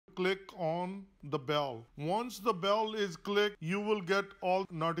click on the bell. Once the bell is clicked, you will get all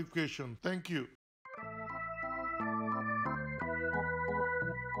notifications. Thank you.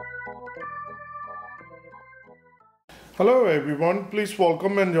 Hello everyone, please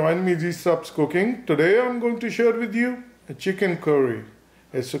welcome and join me G Subs Cooking. Today I'm going to share with you a chicken curry.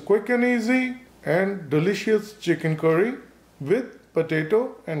 It's a quick and easy and delicious chicken curry with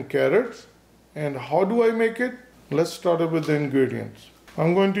potato and carrots. And how do I make it? Let's start with the ingredients.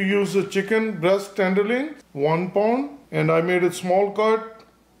 I'm going to use a chicken breast tenderloin, 1 pound, and I made a small cut,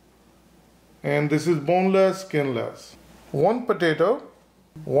 and this is boneless, skinless. 1 potato,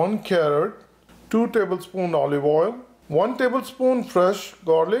 1 carrot, 2 tablespoons olive oil, 1 tablespoon fresh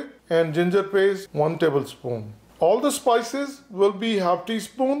garlic, and ginger paste 1 tablespoon. All the spices will be half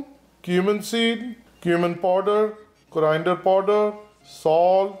teaspoon: cumin seed, cumin powder, coriander powder,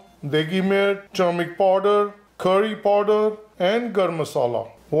 salt, degi mirt, turmeric powder, curry powder, and garam masala.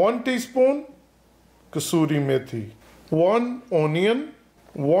 1 teaspoon kasuri methi, 1 onion,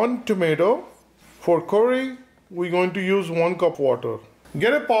 1 tomato. For curry, we're going to use 1 cup water.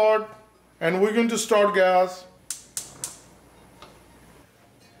 Get a pot and we're going to start gas.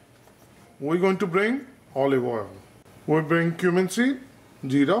 We're going to bring olive oil. We'll bring cumin seed,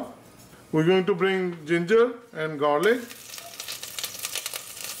 jeera. We're going to bring ginger and garlic.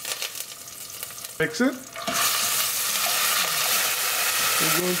 Mix it.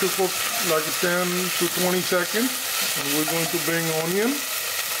 We're going to cook like 10 to 20 seconds. And we're going to bring onion.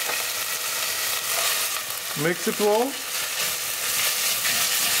 Mix it well.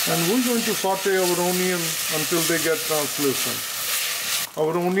 And we're going to saute our onion until they get translucent.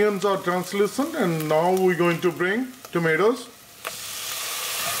 Our onions are translucent, and now we're going to bring tomatoes.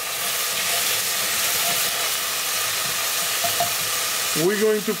 We're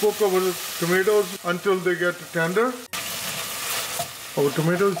going to cook our tomatoes until they get tender. Our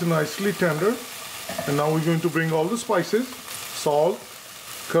tomatoes are nicely tender. And now we're going to bring all the spices: salt,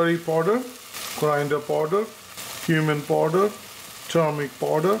 curry powder, coriander powder, cumin powder, turmeric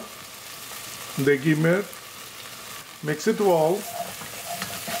powder, degi mirt. Mix it well.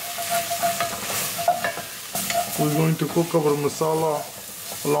 We're going to cook our masala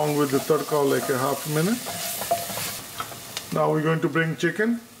along with the tadka like a half minute. Now we're going to bring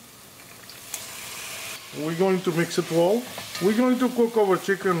chicken. We're going to mix it well. We're going to cook our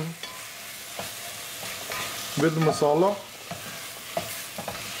chicken with masala.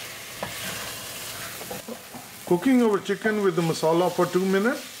 Cooking our chicken with the masala for 2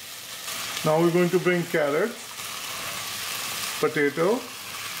 minutes. Now we're going to bring carrots, potato.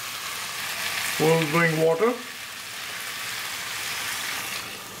 We'll bring water.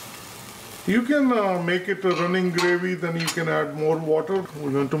 You can make it a running gravy, then you can add more water.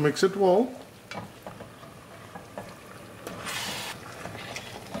 We're going to mix it well.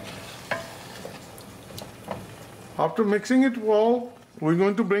 After mixing it well, we're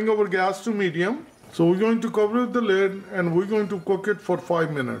going to bring our gas to medium. So we're going to cover the lid and we're going to cook it for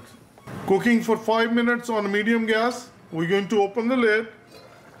 5 minutes. Cooking for 5 minutes on medium gas. We're going to open the lid.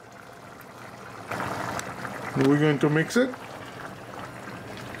 We're going to mix it.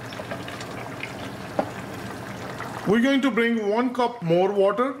 We're going to bring 1 cup more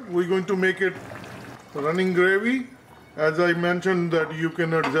water. We're going to make it running gravy. As I mentioned, that you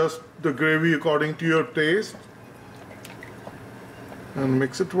can adjust the gravy according to your taste. And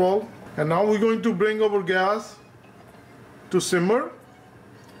mix it well. And now we're going to bring our gas to simmer.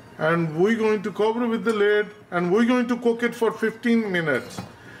 And we're going to cover with the lid. And we're going to cook it for 15 minutes.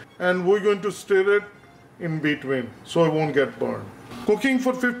 And we're going to stir it in between so it won't get burned. Cooking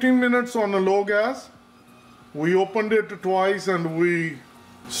for 15 minutes on a low gas. We opened it twice and we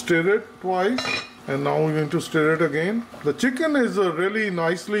stirred it twice, and now we're going to stir it again. The chicken is really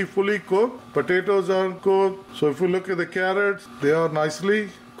nicely fully cooked. Potatoes are cooked. So if you look at the carrots, they are nicely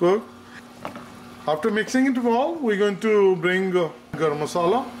cooked. After mixing it well, we're going to bring garam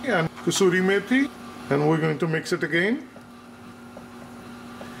masala and kasuri methi, and we're going to mix it again.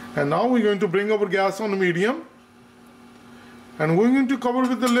 And now we're going to bring our gas on medium. And we're going to cover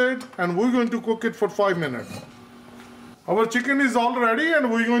with the lid and we're going to cook it for 5 minutes. Our chicken is all ready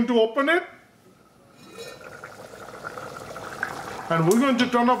and we're going to open it. And we're going to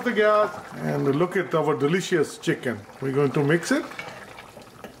turn off the gas and look at our delicious chicken. We're going to mix it.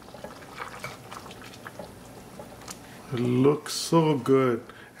 It looks so good.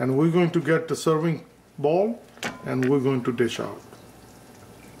 And we're going to get the serving bowl and we're going to dish out.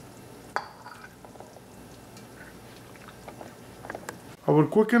 Our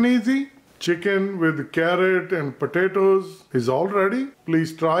quick and easy chicken with carrot and potatoes is all ready.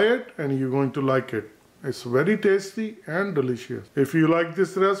 Please try it and you're going to like it. It's very tasty and delicious. If you like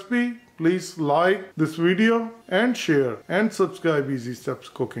this recipe, please like this video and share and subscribe Easy Steps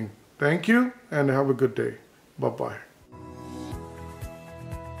Cooking. Thank you and have a good day. Bye-bye.